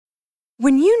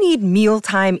When you need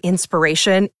mealtime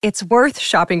inspiration, it's worth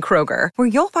shopping Kroger, where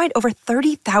you'll find over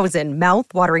 30,000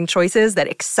 mouth-watering choices that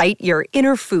excite your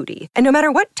inner foodie. And no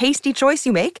matter what tasty choice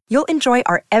you make, you'll enjoy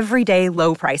our everyday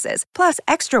low prices, plus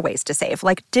extra ways to save,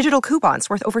 like digital coupons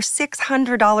worth over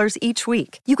 $600 each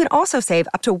week. You can also save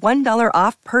up to $1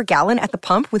 off per gallon at the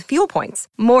pump with fuel points.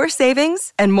 More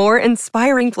savings and more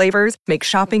inspiring flavors make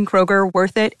shopping Kroger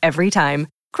worth it every time.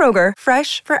 Kroger,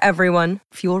 fresh for everyone.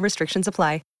 Fuel restrictions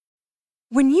apply.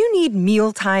 When you need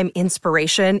mealtime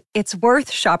inspiration, it's worth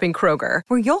shopping Kroger,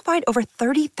 where you'll find over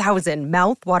 30,000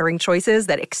 mouth-watering choices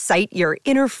that excite your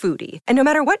inner foodie. And no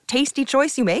matter what tasty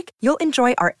choice you make, you'll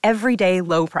enjoy our everyday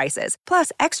low prices,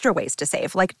 plus extra ways to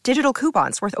save, like digital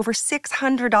coupons worth over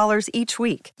 $600 each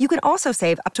week. You can also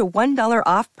save up to $1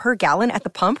 off per gallon at the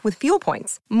pump with fuel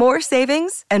points. More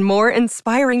savings and more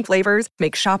inspiring flavors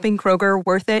make shopping Kroger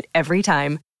worth it every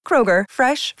time. Kroger,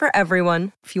 fresh for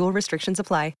everyone. Fuel restrictions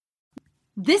apply.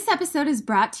 This episode is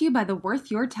brought to you by the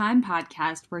Worth Your Time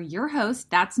podcast, where your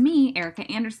host, that's me, Erica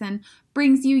Anderson,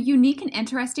 brings you unique and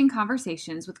interesting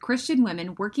conversations with Christian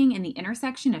women working in the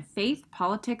intersection of faith,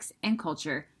 politics, and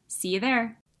culture. See you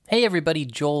there. Hey everybody,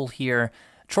 Joel here.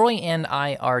 Troy and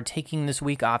I are taking this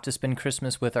week off to spend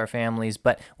Christmas with our families,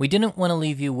 but we didn't want to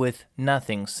leave you with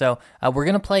nothing. So we're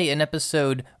going to play an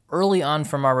episode early on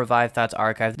from our Revive Thoughts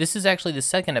archive. This is actually the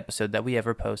second episode that we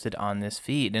ever posted on this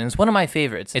feed, and it's one of my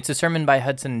favorites. It's a sermon by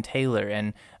Hudson Taylor,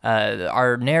 and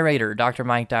our narrator, Dr.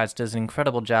 Mike Dodds, does an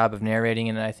incredible job of narrating,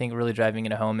 and I think really driving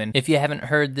it home. And if you haven't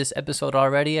heard this episode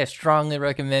already, I strongly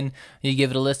recommend you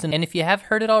give it a listen. And if you have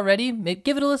heard it already,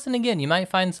 give it a listen again. You might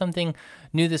find something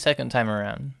new the second time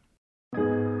around.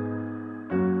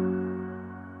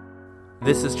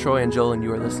 This is Troy and Joel, and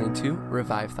you are listening to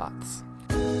Revive Thoughts.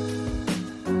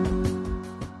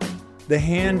 The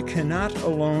hand cannot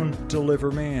alone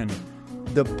deliver man.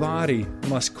 The body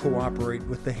must cooperate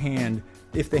with the hand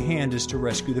if the hand is to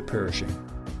rescue the perishing.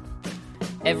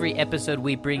 Every episode,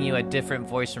 we bring you a different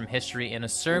voice from history in a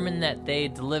sermon that they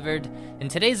delivered. In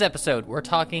today's episode, we're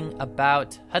talking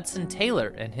about Hudson Taylor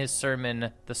and his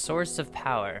sermon, The Source of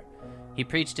Power. He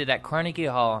preached it at Carnegie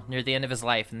Hall near the end of his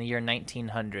life in the year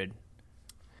 1900.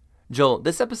 Joel,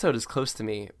 this episode is close to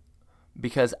me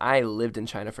because I lived in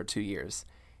China for 2 years.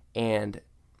 And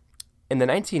in the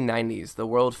 1990s, the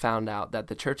world found out that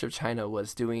the Church of China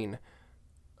was doing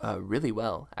really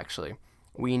well, actually.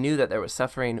 We knew that there was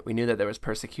suffering. We knew that there was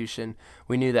persecution.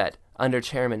 We knew that under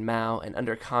Chairman Mao and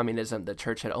under communism, the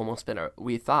church had almost been,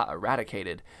 we thought,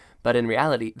 eradicated. But in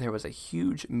reality, there was a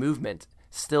huge movement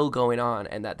still going on,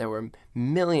 and that there were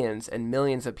millions and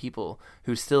millions of people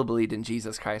who still believed in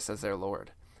Jesus Christ as their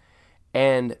Lord.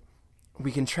 And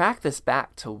we can track this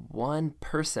back to one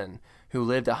person who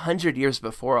lived 100 years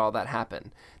before all that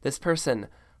happened. This person,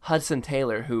 Hudson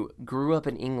Taylor, who grew up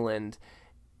in England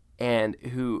and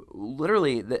who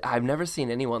literally, I've never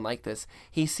seen anyone like this.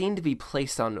 He seemed to be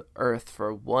placed on earth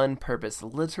for one purpose,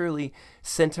 literally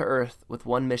sent to earth with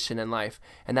one mission in life,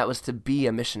 and that was to be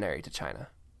a missionary to China.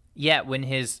 Yeah, when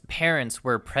his parents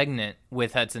were pregnant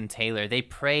with Hudson Taylor, they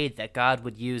prayed that God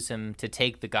would use him to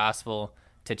take the gospel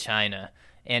to China.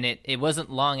 And it wasn't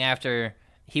long after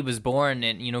he was born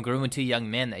and, grew into a young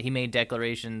man that he made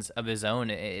declarations of his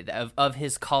own, of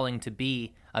his calling to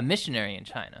be a missionary in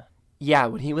China. Yeah,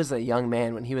 when he was a young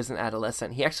man, when he was an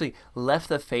adolescent, he actually left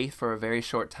the faith for a very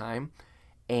short time,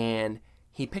 and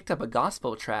he picked up a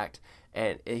gospel tract,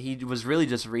 and he was really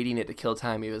just reading it to kill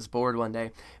time. He was bored one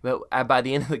day, but by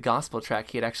the end of the gospel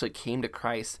tract, he had actually came to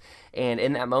Christ, and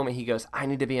in that moment, he goes, I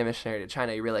need to be a missionary to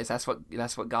China. He realized that's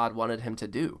what God wanted him to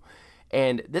do.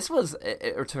 And this was,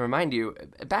 or to remind you,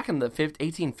 back in the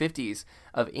 1850s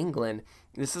of England,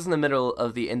 this is in the middle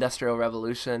of the Industrial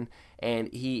Revolution, and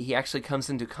he actually comes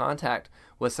into contact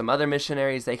with some other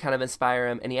missionaries. They kind of inspire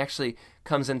him, and he actually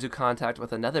comes into contact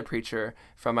with another preacher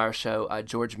from our show,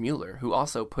 George Mueller, who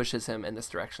also pushes him in this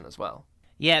direction as well.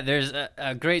 Yeah, there's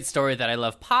a great story that I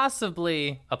love,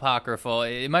 possibly apocryphal.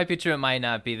 It might be true, it might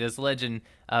not be. This legend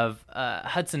of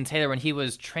Hudson Taylor, when he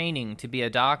was training to be a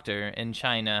doctor in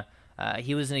China,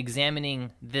 he was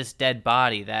examining this dead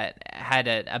body that had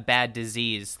a bad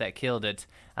disease that killed it,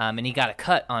 and he got a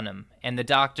cut on him. And the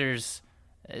doctors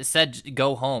said,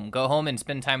 go home and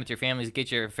spend time with your families,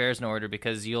 get your affairs in order,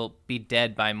 because you'll be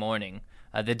dead by morning.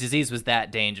 The disease was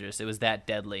that dangerous. It was that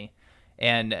deadly.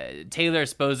 And Taylor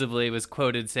supposedly was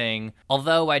quoted saying,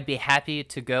 although I'd be happy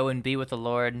to go and be with the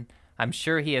Lord, I'm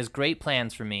sure he has great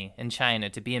plans for me in China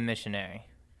to be a missionary.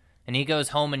 And he goes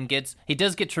home and he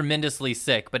does get tremendously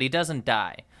sick, but he doesn't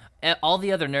die. All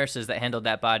the other nurses that handled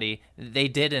that body, they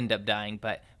did end up dying,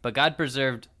 but God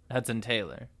preserved Hudson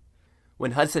Taylor.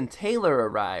 When Hudson Taylor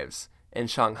arrives in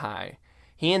Shanghai,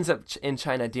 He ends up in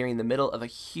China during the middle of a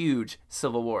huge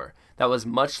civil war that was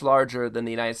much larger than the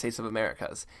United States of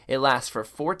America's. It lasts for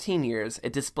 14 years.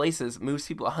 It moves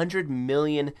people, 100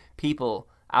 million people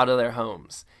out of their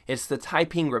homes. It's the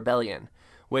Taiping Rebellion,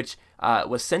 which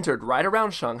was centered right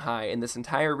around Shanghai in this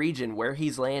entire region where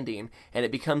he's landing, and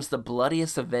it becomes the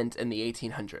bloodiest event in the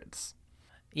 1800s.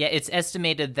 Yeah, it's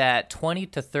estimated that 20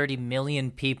 to 30 million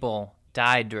people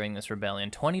died during this rebellion.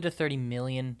 20 to 30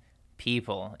 million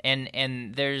people.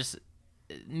 And there's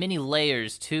many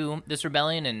layers to this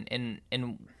rebellion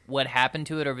and what happened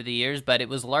to it over the years, but it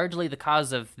was largely the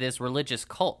cause of this religious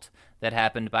cult that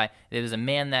happened it was a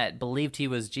man that believed he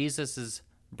was Jesus's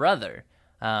brother.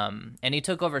 And he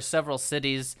took over several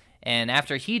cities, and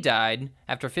after he died,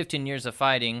 after 15 years of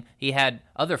fighting, he had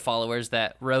other followers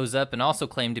that rose up and also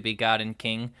claimed to be God and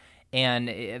King. And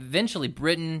eventually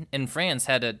Britain and France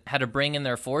had to bring in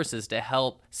their forces to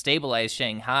help stabilize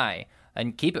Shanghai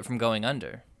and keep it from going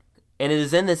under. And it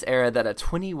is in this era that a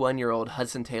 21-year-old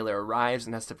Hudson Taylor arrives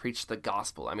and has to preach the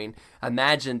gospel. I mean,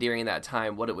 imagine during that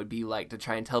time what it would be like to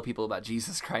try and tell people about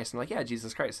Jesus Christ. And like, yeah,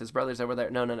 Jesus Christ, his brother's over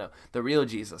there. No, the real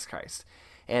Jesus Christ.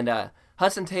 And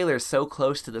Hudson Taylor is so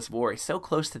close to this war, he's so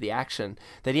close to the action,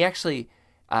 that he actually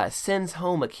sends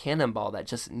home a cannonball that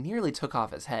just nearly took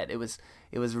off his head. It was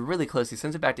really close. He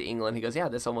sends it back to England. He goes, yeah,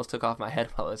 this almost took off my head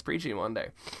while I was preaching one day.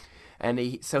 And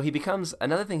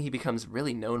another thing he becomes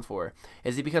really known for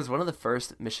is he becomes one of the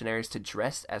first missionaries to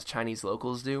dress as Chinese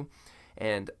locals do,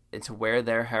 and to wear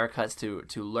their haircuts,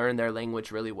 to learn their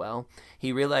language really well.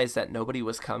 He realized that nobody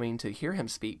was coming to hear him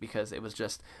speak because it was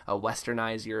just a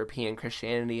westernized European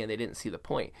Christianity and they didn't see the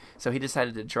point. So he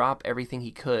decided to drop everything he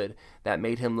could that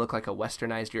made him look like a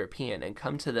westernized European and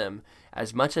come to them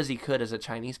as much as he could as a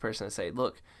Chinese person and say,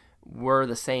 look, we're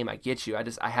the same. I get you.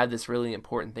 I have this really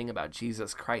important thing about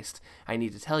Jesus Christ I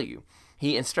need to tell you.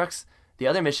 He instructs the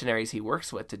other missionaries he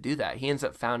works with to do that. He ends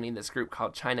up founding this group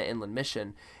called China Inland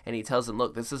Mission, and he tells them,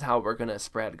 look, this is how we're going to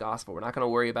spread gospel. We're not going to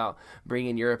worry about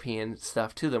bringing European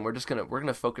stuff to them. We're going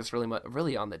to focus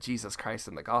really on the Jesus Christ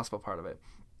and the gospel part of it.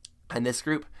 And this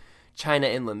group, China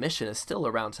Inland Mission, is still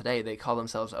around today. They call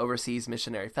themselves Overseas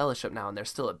Missionary Fellowship now, and they're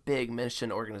still a big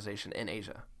mission organization in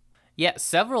Asia. Yeah,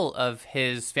 several of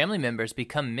his family members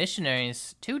become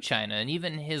missionaries to China, and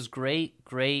even his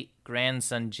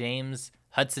great-great-grandson, James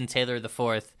Hudson Taylor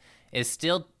IV, is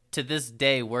still to this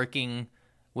day working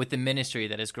with the ministry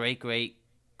that his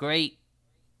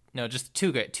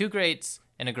two greats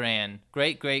and a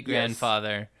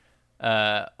great-great-grandfather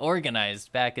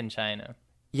organized back in China.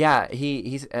 Yeah,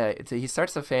 he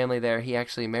starts a family there. He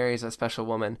actually marries a special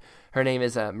woman. Her name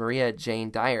is Maria Jane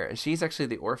Dyer, and she's actually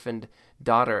the orphaned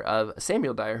daughter of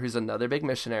Samuel Dyer, who's another big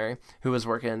missionary who was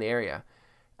working in the area.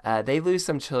 They lose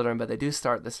some children, but they do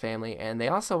start this family, and they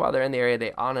also, while they're in the area,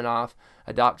 they on and off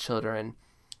adopt children.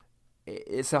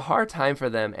 It's a hard time for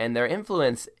them, and their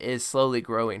influence is slowly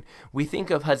growing. We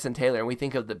think of Hudson Taylor, and we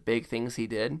think of the big things he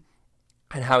did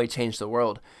and how he changed the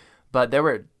world. But there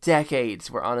were decades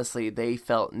where, honestly, they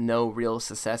felt no real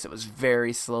success. It was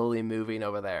very slowly moving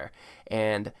over there.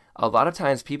 And a lot of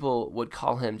times people would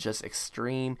call him just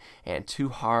extreme and too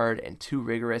hard and too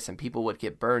rigorous, and people would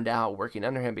get burned out working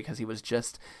under him because he was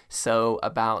just so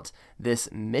about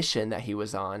this mission that he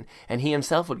was on. And he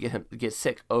himself would get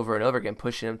sick over and over again,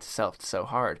 pushing himself so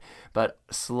hard. But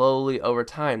slowly over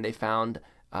time, they found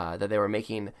that they were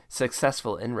making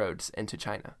successful inroads into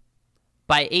China.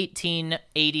 By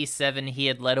 1887, he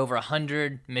had led over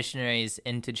 100 missionaries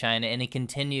into China, and he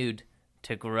continued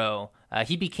to grow.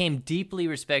 He became deeply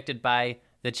respected by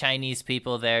the Chinese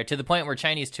people there, to the point where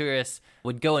Chinese tourists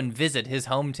would go and visit his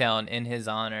hometown in his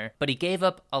honor. But he gave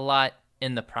up a lot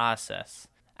in the process.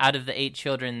 Out of the 8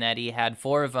 children that he had,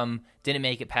 4 of them didn't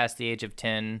make it past the age of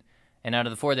 10. And out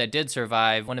of the 4 that did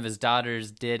survive, one of his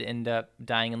daughters did end up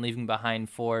dying and leaving behind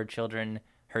 4 children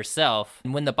herself.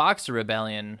 And when the Boxer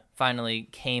Rebellion finally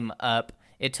came up,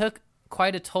 it took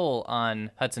quite a toll on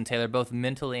Hudson Taylor, both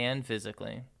mentally and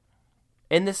physically.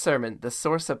 In this sermon, The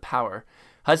Source of Power,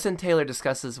 Hudson Taylor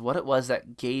discusses what it was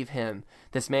that gave him,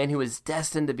 this man who was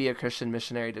destined to be a Christian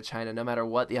missionary to China no matter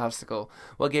what the obstacle,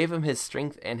 what gave him his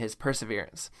strength and his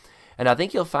perseverance. And I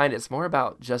think you'll find it's more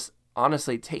about just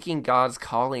honestly taking God's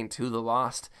calling to the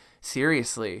lost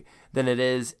seriously than it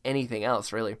is anything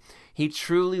else, really. He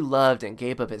truly loved and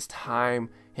gave up his time,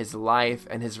 his life,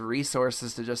 and his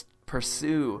resources to just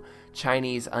pursue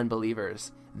Chinese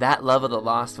unbelievers. That love of the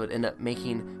lost would end up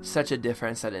making such a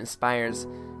difference that it inspires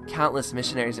countless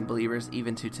missionaries and believers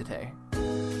even to today.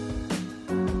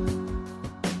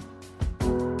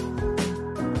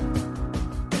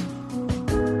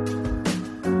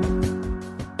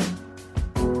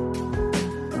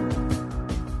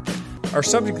 Our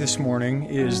subject this morning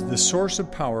is the source of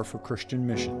power for Christian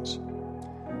missions.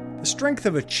 The strength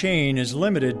of a chain is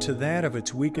limited to that of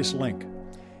its weakest link.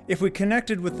 If we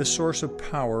connected with the source of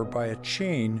power by a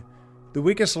chain, the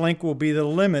weakest link will be the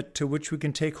limit to which we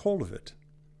can take hold of it.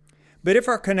 But if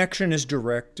our connection is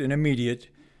direct and immediate,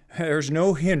 there's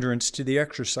no hindrance to the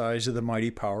exercise of the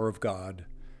mighty power of God.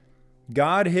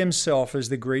 God Himself is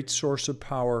the great source of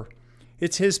power.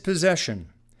 It's His possession.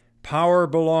 Power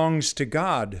belongs to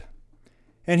God,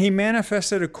 and He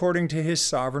manifests it according to His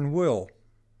sovereign will,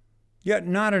 yet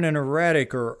not in an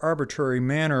erratic or arbitrary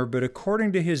manner, but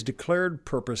according to His declared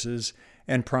purposes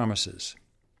and promises.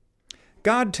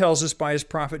 God tells us by His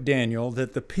prophet Daniel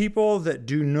that the people that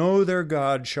do know their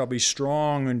God shall be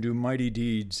strong and do mighty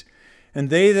deeds, and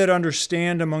they that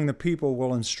understand among the people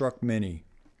will instruct many.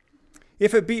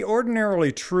 If it be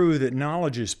ordinarily true that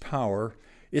knowledge is power,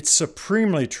 it's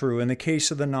supremely true in the case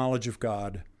of the knowledge of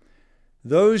God.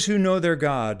 Those who know their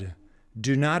God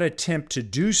do not attempt to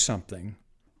do something,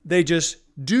 they just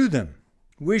do them.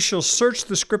 We shall search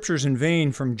the Scriptures in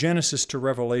vain from Genesis to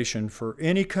Revelation for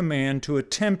any command to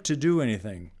attempt to do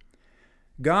anything.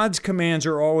 God's commands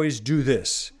are always do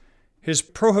this. His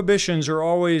prohibitions are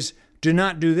always do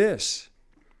not do this.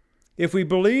 If we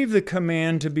believe the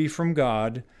command to be from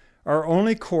God, our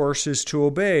only course is to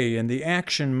obey, and the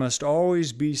action must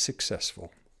always be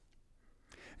successful.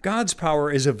 God's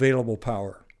power is available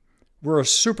power. We're a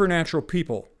supernatural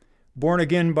people, born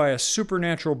again by a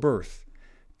supernatural birth,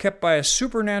 kept by a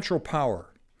supernatural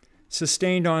power,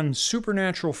 sustained on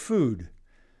supernatural food,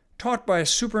 taught by a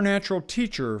supernatural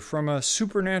teacher from a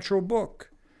supernatural book.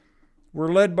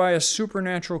 We're led by a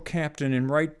supernatural captain in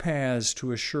right paths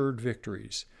to assured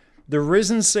victories. The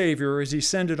risen Savior, as He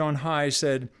ascended on high,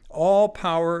 said, "All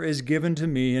power is given to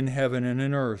me in heaven and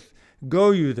in earth. Go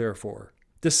you, therefore,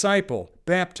 disciple,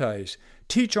 baptize,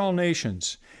 teach all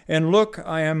nations, and look,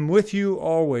 I am with you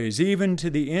always, even to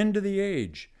the end of the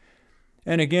age."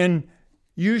 And again,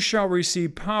 "You shall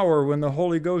receive power when the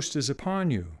Holy Ghost is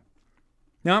upon you."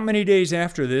 Not many days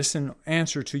after this, in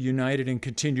answer to united and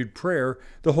continued prayer,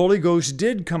 the Holy Ghost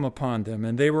did come upon them,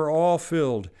 and they were all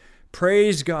filled.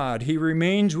 Praise God, He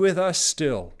remains with us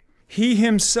still. He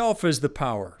Himself is the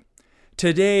power.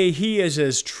 Today, He is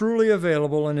as truly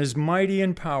available and as mighty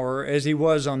in power as He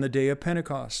was on the day of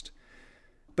Pentecost.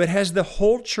 But has the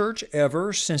whole church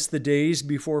ever, since the days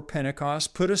before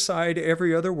Pentecost, put aside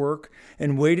every other work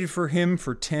and waited for Him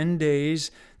for 10 days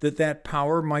that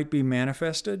power might be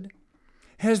manifested?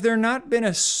 Has there not been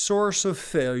a source of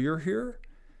failure here?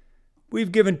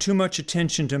 We've given too much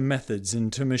attention to methods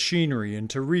and to machinery and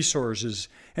to resources,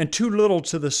 and too little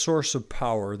to the source of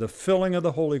power, the filling of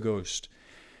the Holy Ghost.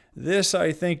 This,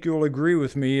 I think you'll agree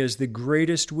with me, is the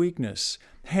greatest weakness,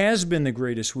 has been the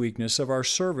greatest weakness of our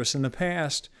service in the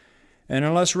past, and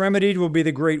unless remedied will be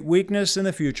the great weakness in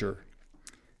the future.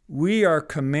 We are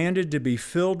commanded to be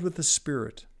filled with the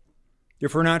Spirit.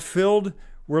 If we're not filled,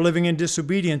 we're living in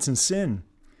disobedience and sin.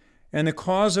 And the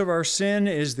cause of our sin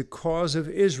is the cause of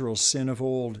Israel's sin of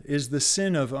old, is the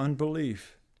sin of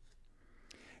unbelief.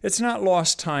 It's not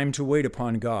lost time to wait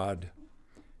upon God.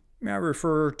 I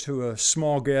refer to a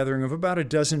small gathering of about a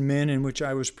dozen men in which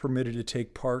I was permitted to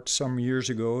take part some years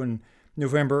ago in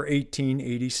November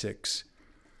 1886.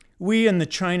 We in the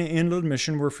China Inland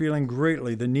Mission were feeling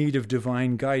greatly the need of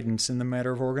divine guidance in the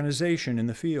matter of organization in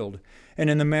the field and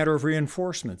in the matter of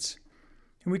reinforcements.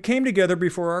 And we came together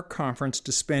before our conference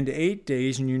to spend 8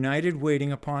 days in united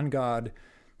waiting upon God,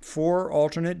 4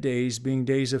 alternate days being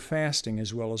days of fasting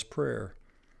as well as prayer.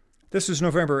 This was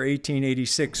November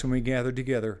 1886 when we gathered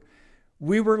together.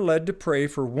 We were led to pray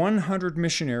for 100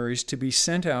 missionaries to be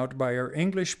sent out by our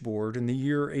English board in the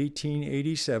year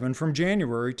 1887 from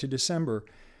January to December.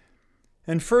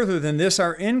 And further than this,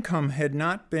 our income had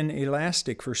not been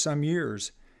elastic for some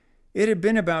years. It had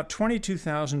been about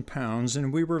 22,000 pounds,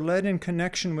 and we were led in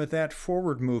connection with that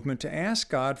forward movement to ask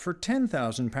God for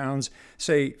 10,000 pounds,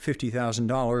 say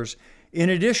 $50,000, in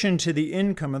addition to the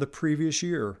income of the previous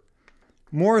year.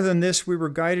 More than this, we were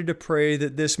guided to pray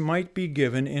that this might be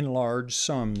given in large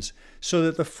sums, so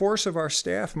that the force of our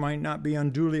staff might not be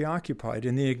unduly occupied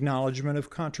in the acknowledgement of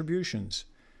contributions.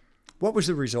 What was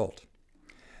the result?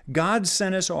 God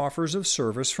sent us offers of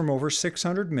service from over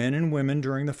 600 men and women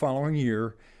during the following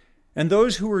year, and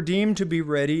those who were deemed to be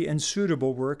ready and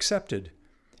suitable were accepted,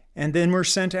 and then were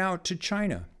sent out to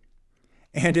China.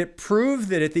 And it proved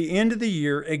that at the end of the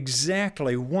year,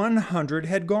 exactly 100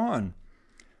 had gone.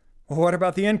 Well, what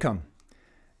about the income?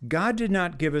 God did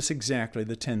not give us exactly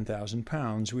the 10,000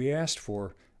 pounds we asked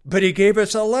for, but He gave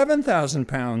us 11,000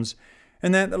 pounds,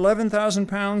 And that 11,000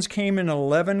 pounds came in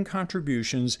 11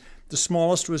 contributions. The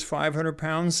smallest was 500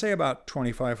 pounds, say about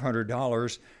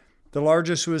 $2,500. The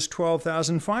largest was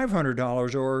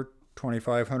 $12,500 or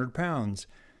 2,500 pounds.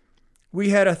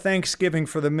 We had a Thanksgiving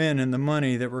for the men and the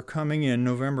money that were coming in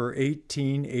November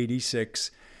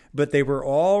 1886, but they were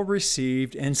all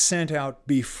received and sent out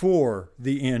before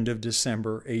the end of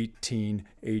December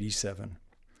 1887.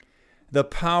 The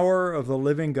power of the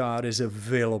living God is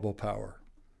available power.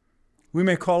 We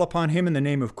may call upon him in the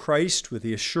name of Christ with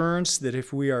the assurance that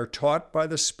if we are taught by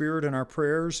the Spirit in our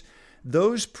prayers,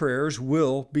 those prayers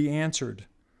will be answered.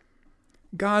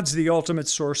 God's the ultimate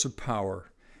source of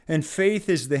power, and faith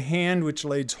is the hand which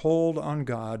lays hold on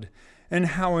God. And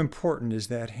how important is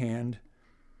that hand?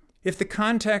 If the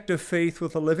contact of faith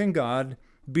with the living God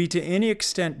be to any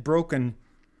extent broken,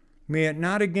 may it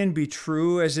not again be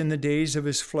true as in the days of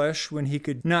his flesh when he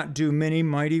could not do many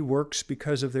mighty works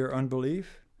because of their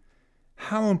unbelief?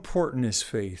 How important is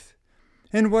faith?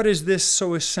 And what is this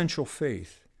so essential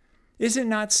faith? Is it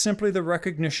not simply the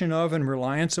recognition of and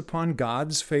reliance upon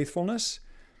God's faithfulness?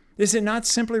 Is it not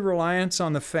simply reliance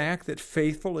on the fact that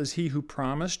faithful is he who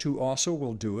promised, who also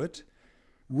will do it?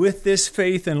 With this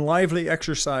faith and lively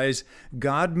exercise,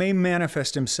 God may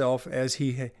manifest himself as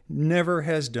he never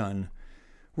has done.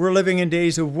 We're living in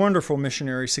days of wonderful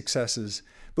missionary successes,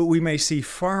 but we may see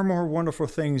far more wonderful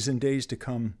things in days to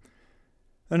come.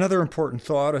 Another important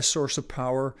thought, a source of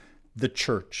power, the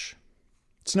church.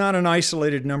 It's not an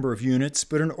isolated number of units,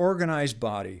 but an organized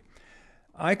body.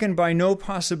 I can by no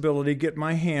possibility get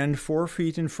my hand 4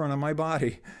 feet in front of my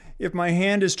body. If my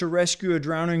hand is to rescue a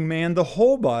drowning man, the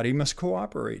whole body must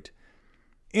cooperate.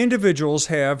 Individuals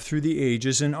have through the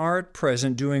ages and are at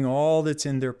present doing all that's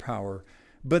in their power,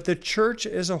 but the church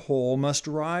as a whole must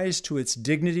rise to its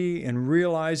dignity and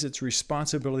realize its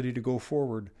responsibility to go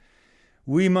forward.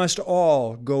 We must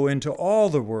all go into all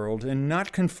the world and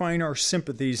not confine our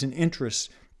sympathies and interests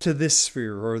to this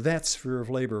sphere or that sphere of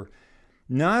labor.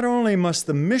 Not only must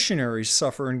the missionaries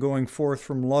suffer in going forth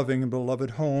from loving and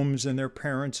beloved homes and their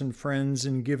parents and friends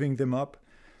and giving them up,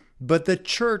 but the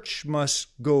church must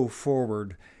go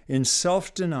forward in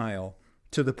self-denial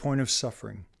to the point of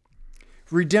suffering.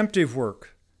 Redemptive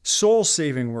work,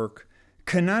 soul-saving work,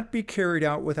 cannot be carried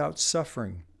out without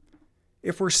suffering.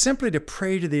 If we're simply to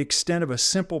pray to the extent of a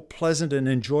simple, pleasant, and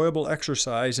enjoyable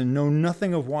exercise and know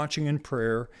nothing of watching in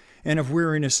prayer and of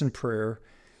weariness in prayer,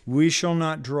 we shall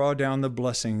not draw down the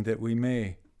blessing that we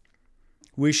may.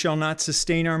 We shall not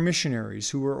sustain our missionaries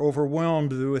who are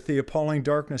overwhelmed with the appalling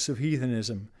darkness of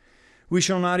heathenism. We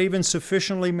shall not even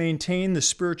sufficiently maintain the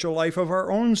spiritual life of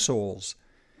our own souls.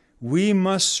 We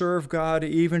must serve God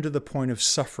even to the point of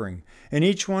suffering, and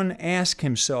each one ask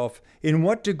himself, in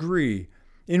what degree,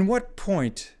 in what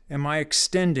point am I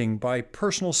extending by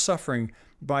personal suffering,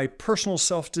 by personal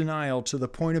self-denial to the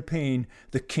point of pain,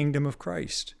 the kingdom of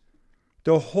Christ?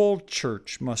 The whole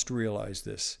church must realize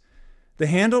this. The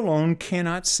hand alone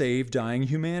cannot save dying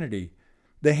humanity.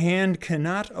 The hand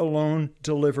cannot alone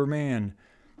deliver man.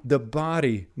 The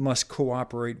body must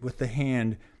cooperate with the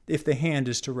hand if the hand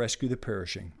is to rescue the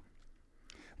perishing.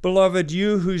 Beloved,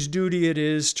 you whose duty it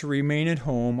is to remain at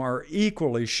home are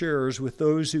equally sharers with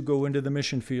those who go into the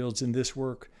mission fields in this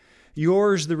work.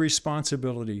 Yours the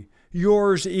responsibility,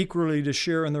 yours equally to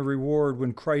share in the reward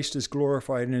when Christ is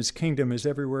glorified and his kingdom is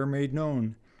everywhere made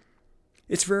known.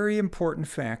 It's a very important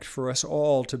fact for us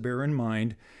all to bear in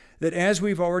mind that, as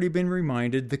we've already been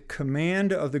reminded, the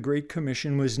command of the Great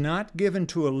Commission was not given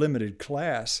to a limited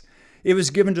class. It was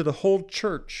given to the whole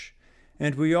church,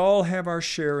 and we all have our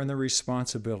share in the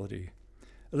responsibility.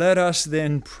 Let us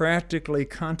then practically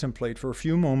contemplate for a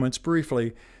few moments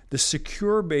briefly the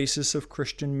secure basis of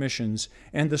Christian missions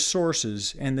and the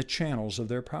sources and the channels of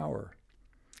their power.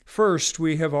 First,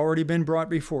 we have already been brought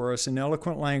before us in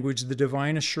eloquent language the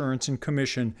divine assurance and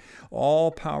commission,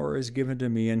 all power is given to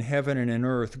me in heaven and in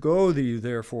earth. Go you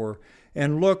therefore,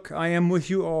 and look, I am with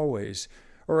you always.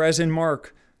 Or as in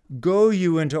Mark, go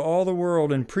you into all the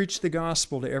world and preach the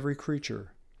gospel to every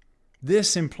creature.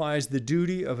 This implies the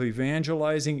duty of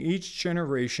evangelizing each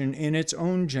generation in its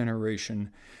own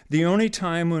generation. The only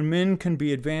time when men can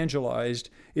be evangelized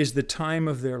is the time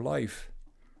of their life.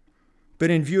 But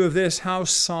in view of this, how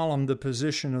solemn the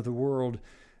position of the world,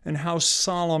 and how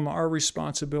solemn our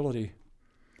responsibility.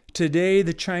 Today,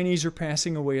 the Chinese are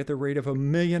passing away at the rate of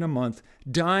 1 million a month,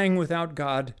 dying without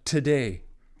God today.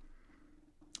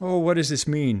 Oh, what does this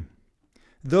mean?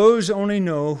 Those only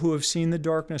know who have seen the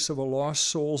darkness of a lost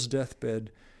soul's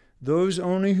deathbed, those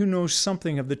only who know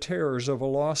something of the terrors of a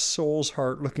lost soul's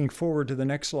heart looking forward to the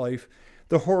next life,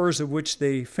 the horrors of which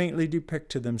they faintly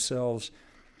depict to themselves.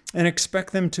 and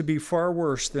expect them to be far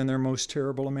worse than their most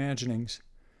terrible imaginings.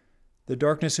 The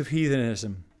darkness of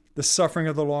heathenism, the suffering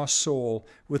of the lost soul,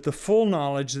 with the full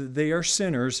knowledge that they are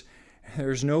sinners.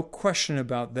 There's no question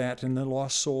about that in the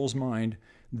lost soul's mind.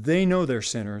 They know they're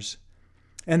sinners,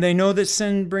 and they know that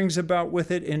sin brings about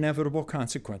with it inevitable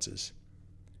consequences.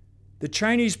 The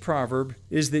Chinese proverb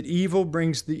is that evil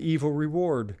brings the evil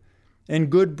reward,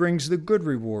 and good brings the good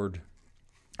reward.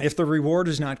 If the reward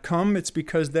has not come, it's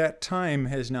because that time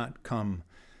has not come.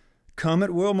 Come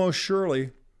it will most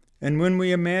surely. And when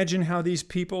we imagine how these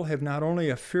people have not only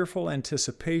a fearful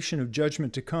anticipation of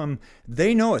judgment to come,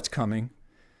 they know it's coming.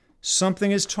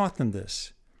 Something has taught them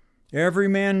this. Every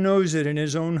man knows it in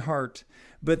his own heart,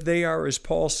 but they are, as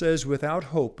Paul says, without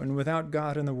hope and without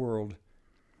God in the world.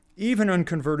 Even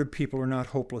unconverted people are not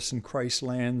hopeless in Christ's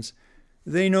lands.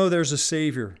 They know there's a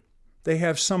Savior. They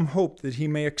have some hope that He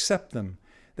may accept them.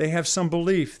 They have some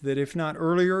belief that if not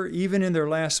earlier, even in their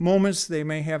last moments, they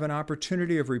may have an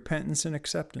opportunity of repentance and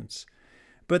acceptance.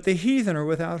 But the heathen are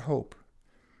without hope.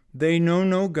 They know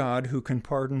no God who can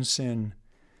pardon sin.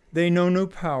 They know no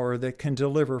power that can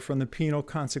deliver from the penal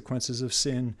consequences of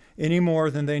sin, any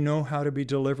more than they know how to be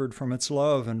delivered from its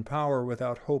love and power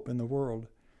without hope in the world.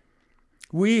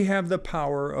 We have the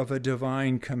power of a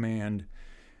divine command.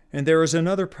 And there is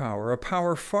another power, a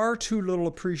power far too little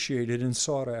appreciated and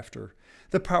sought after,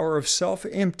 the power of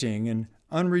self-emptying and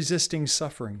unresisting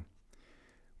suffering.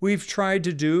 We've tried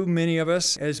to do, many of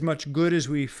us, as much good as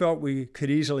we felt we could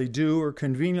easily do or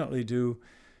conveniently do,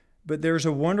 but there's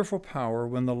a wonderful power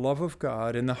when the love of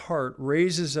God in the heart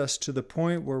raises us to the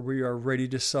point where we are ready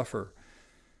to suffer.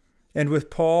 And with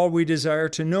Paul, we desire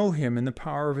to know Him in the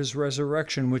power of His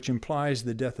resurrection, which implies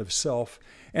the death of self,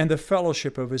 and the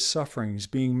fellowship of His sufferings,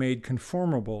 being made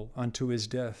conformable unto His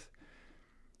death.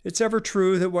 It's ever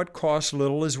true that what costs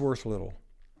little is worth little.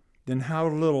 Then how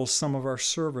little some of our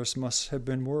service must have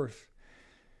been worth.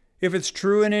 If it's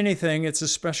true in anything, it's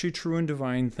especially true in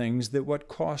divine things that what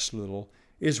costs little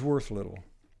is worth little.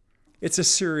 It's a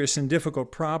serious and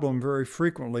difficult problem very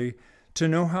frequently to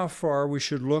know how far we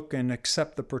should look and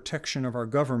accept the protection of our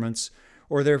governments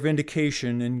or their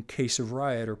vindication in case of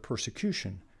riot or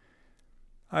persecution.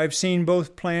 I've seen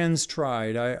both plans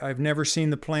tried. I've never seen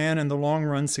the plan in the long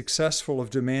run successful of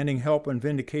demanding help and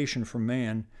vindication from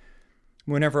man.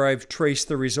 Whenever I've traced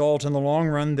the result in the long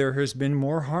run, there has been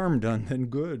more harm done than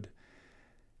good.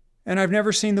 And I've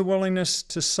never seen the willingness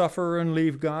to suffer and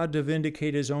leave God to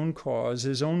vindicate His own cause,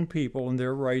 His own people and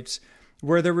their rights,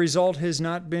 where the result has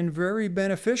not been very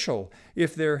beneficial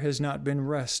if there has not been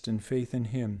rest and faith in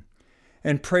Him.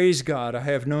 And praise God, I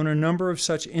have known a number of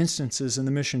such instances in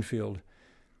the mission field.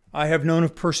 I have known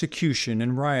of persecution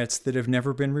and riots that have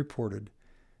never been reported,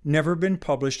 never been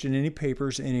published in any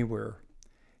papers anywhere,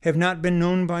 have not been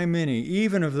known by many,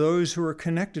 even of those who are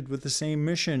connected with the same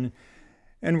mission,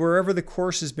 and wherever the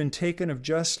course has been taken of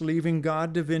just leaving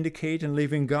God to vindicate and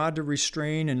leaving God to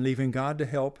restrain and leaving God to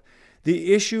help,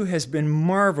 the issue has been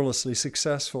marvelously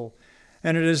successful,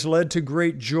 and it has led to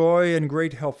great joy and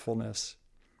great helpfulness.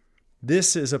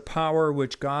 This is a power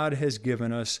which God has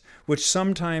given us, which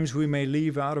sometimes we may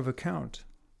leave out of account.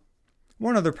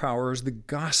 One other power is the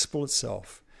gospel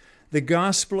itself. The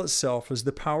gospel itself is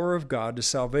the power of God to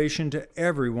salvation to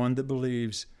everyone that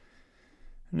believes.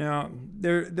 Now,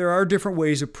 there are different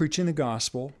ways of preaching the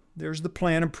gospel. There's the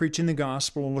plan of preaching the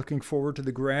gospel and looking forward to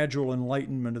the gradual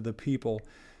enlightenment of the people,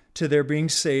 to their being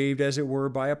saved, as it were,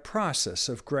 by a process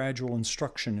of gradual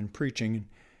instruction and preaching.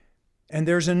 And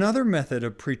there's another method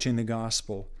of preaching the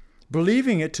gospel,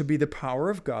 believing it to be the power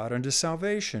of God unto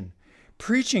salvation,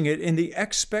 preaching it in the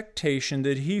expectation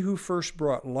that He who first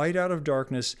brought light out of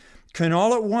darkness can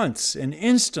all at once and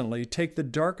instantly take the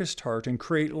darkest heart and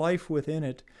create life within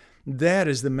it. That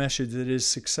is the message that is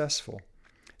successful.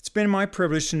 It's been my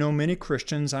privilege to know many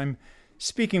Christians, I'm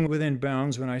speaking within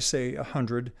bounds when I say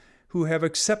 100, who have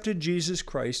accepted Jesus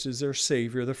Christ as their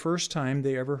Savior the first time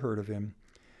they ever heard of Him.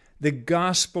 The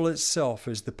gospel itself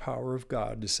is the power of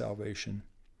God to salvation.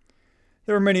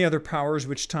 There are many other powers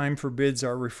which time forbids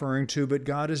our referring to, but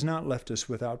God has not left us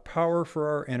without power for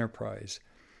our enterprise.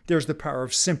 There's the power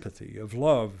of sympathy, of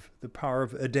love, the power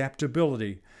of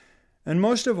adaptability, and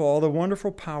most of all, the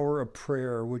wonderful power of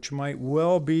prayer, which might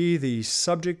well be the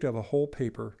subject of a whole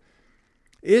paper.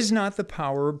 Is not the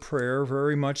power of prayer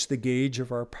very much the gauge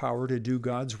of our power to do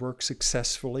God's work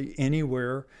successfully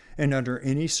anywhere and under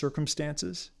any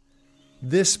circumstances?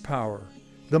 This power,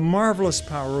 the marvelous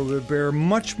power, will bear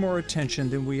much more attention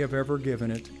than we have ever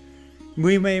given it.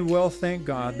 We may well thank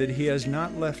God that He has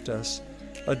not left us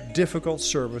a difficult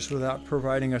service without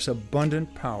providing us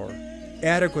abundant power,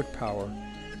 adequate power,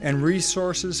 and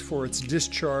resources for its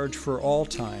discharge for all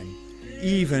time,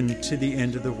 even to the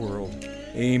end of the world.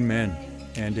 Amen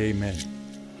and amen.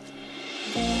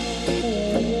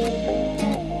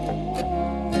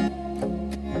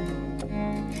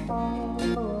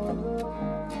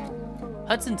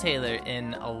 Hudson Taylor,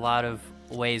 in a lot of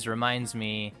ways, reminds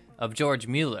me of George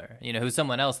Mueller, who's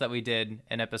someone else that we did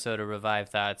an episode of Revive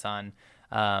Thoughts on.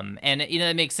 And,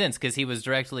 it makes sense because he was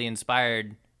directly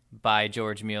inspired by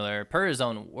George Mueller, per his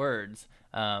own words.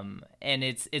 And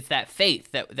it's that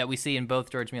faith that we see in both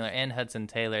George Mueller and Hudson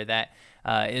Taylor that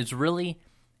is really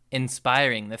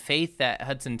inspiring. The faith that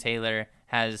Hudson Taylor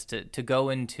has to go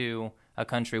into a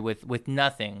country with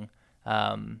nothing,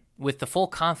 with the full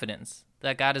confidence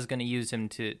that God is going to use him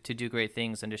to do great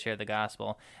things and to share the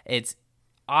gospel. It's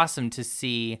awesome to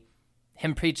see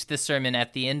him preach this sermon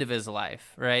at the end of his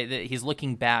life, right? That he's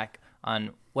looking back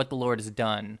on what the Lord has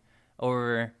done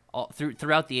throughout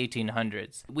the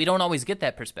 1800s. We don't always get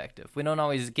that perspective. We don't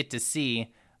always get to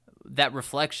see that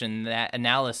reflection, that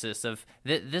analysis of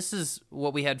this is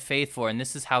what we had faith for, and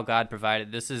this is how God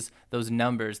provided. This is those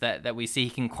numbers that we see.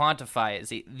 He can quantify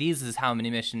it. These is how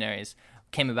many missionaries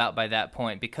came about by that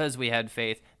point because we had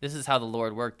faith. This is how the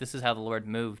Lord worked. This is how the Lord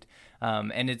moved.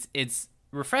 And it's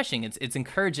refreshing. It's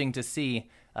encouraging to see.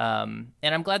 And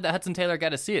I'm glad that Hudson Taylor got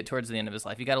to see it towards the end of his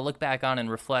life. You got to look back on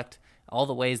and reflect all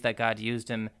the ways that God used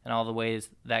him and all the ways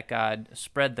that God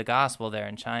spread the gospel there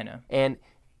in China. And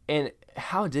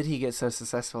how did he get so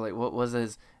successful? Like, what was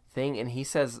his thing? And he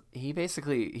says he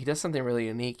does something really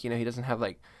unique. He doesn't have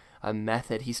like a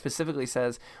method. He specifically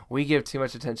says we give too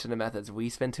much attention to methods. We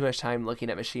spend too much time looking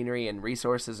at machinery and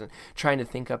resources and trying to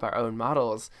think up our own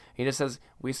models. He just says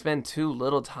we spend too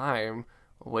little time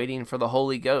waiting for the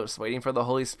Holy Ghost, waiting for the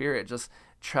Holy Spirit, just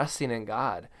trusting in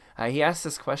God. He asks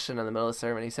this question in the middle of the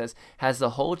sermon. He says, has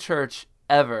the whole church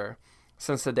ever,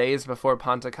 since the days before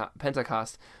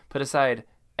Pentecost, put aside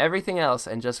everything else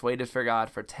and just waited for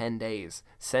God for 10 days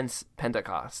since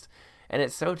Pentecost? And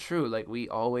it's so true. Like, we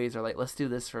always are like, let's do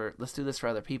this for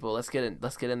other people. Let's get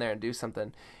in there and do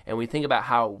something. And we think about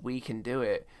how we can do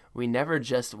it. We never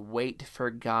just wait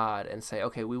for God and say,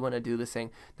 okay, we want to do this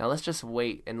thing. Now let's just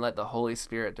wait and let the Holy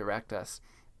Spirit direct us.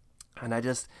 And I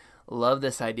just love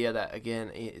this idea that,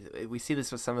 again, we see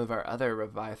this with some of our other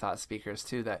Revive Thought speakers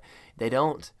too, that they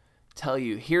don't tell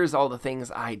you, here's all the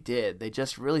things I did. They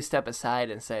just really step aside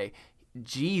and say,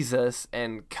 Jesus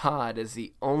and God is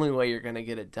the only way you're going to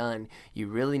get it done. You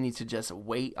really need to just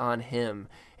wait on him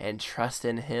and trust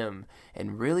in him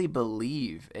and really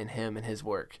believe in him and his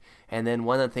work. And then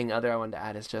one other thing I wanted to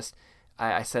add is just,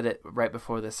 I said it right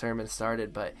before the sermon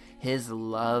started, but his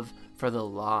love for the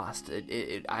lost.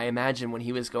 I imagine when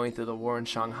he was going through the war in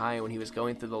Shanghai, when he was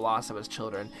going through the loss of his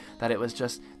children, that it was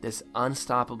just this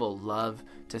unstoppable love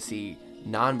to see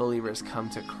non-believers come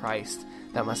to Christ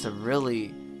that must have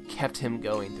really kept him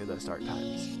going through those dark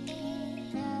times.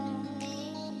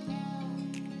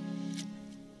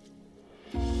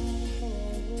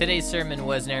 Today's sermon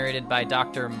was narrated by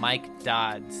Dr. Mike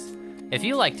Dodds. If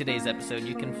you like today's episode,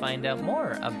 you can find out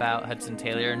more about Hudson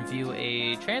Taylor and view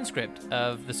a transcript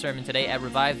of the sermon today at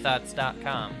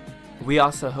revivethoughts.com. We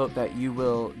also hope that you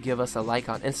will give us a like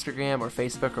on Instagram or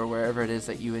Facebook or wherever it is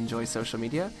that you enjoy social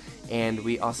media. And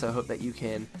we also hope that you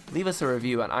can leave us a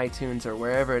review on iTunes or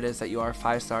wherever it is that you are.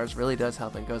 5 stars really does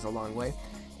help and goes a long way.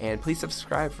 And please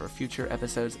subscribe for future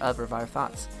episodes of Revive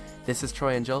Thoughts. This is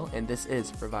Troy and Joel, and this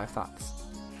is Revive Thoughts.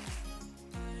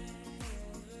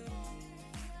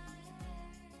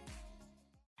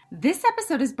 This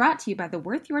episode is brought to you by the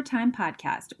Worth Your Time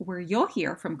podcast, where you'll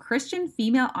hear from Christian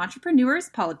female entrepreneurs,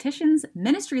 politicians,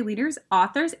 ministry leaders,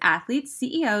 authors, athletes,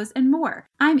 CEOs, and more.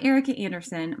 I'm Erica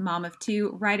Anderson, mom of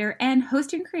 2, writer, and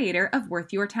host and creator of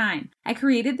Worth Your Time. I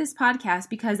created this podcast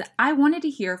because I wanted to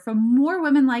hear from more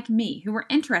women like me who were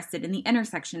interested in the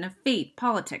intersection of faith,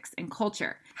 politics, and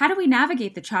culture. How do we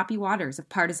navigate the choppy waters of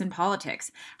partisan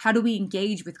politics? How do we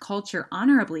engage with culture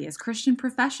honorably as Christian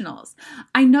professionals?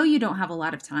 I know you don't have a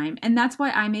lot of time, and that's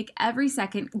why I make every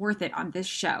second worth it on this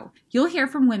show. You'll hear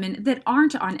from women that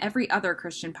aren't on every other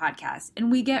Christian podcast,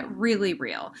 and we get really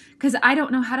real, because I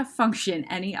don't know how to function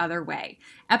any other way.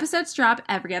 Episodes drop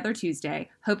every other Tuesday.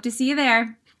 Hope to see you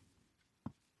there.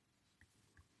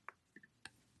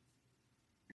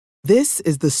 This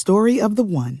is the story of the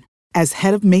one. As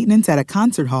head of maintenance at a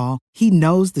concert hall, he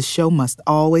knows the show must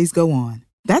always go on.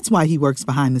 That's why he works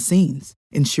behind the scenes,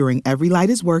 ensuring every light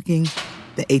is working,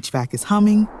 the HVAC is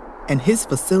humming, and his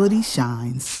facility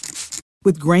shines.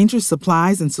 With Grainger's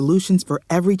supplies and solutions for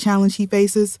every challenge he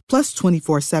faces, plus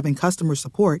 24/7 customer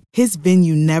support, his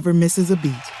venue never misses a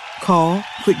beat. Call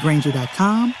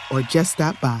quickgrainger.com or just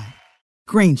stop by.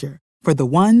 Grainger, for the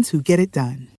ones who get it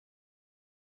done.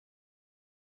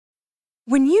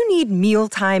 When you need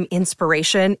mealtime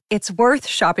inspiration, it's worth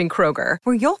shopping Kroger,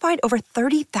 where you'll find over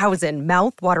 30,000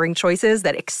 mouth-watering choices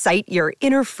that excite your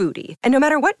inner foodie. And no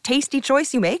matter what tasty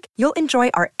choice you make, you'll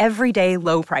enjoy our everyday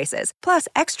low prices, plus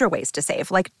extra ways to save,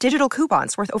 like digital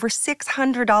coupons worth over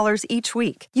 $600 each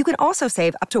week. You can also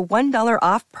save up to $1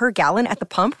 off per gallon at the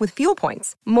pump with fuel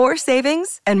points. More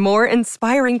savings and more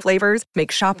inspiring flavors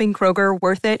make shopping Kroger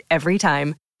worth it every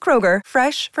time. Kroger,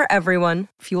 fresh for everyone.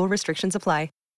 Fuel restrictions apply.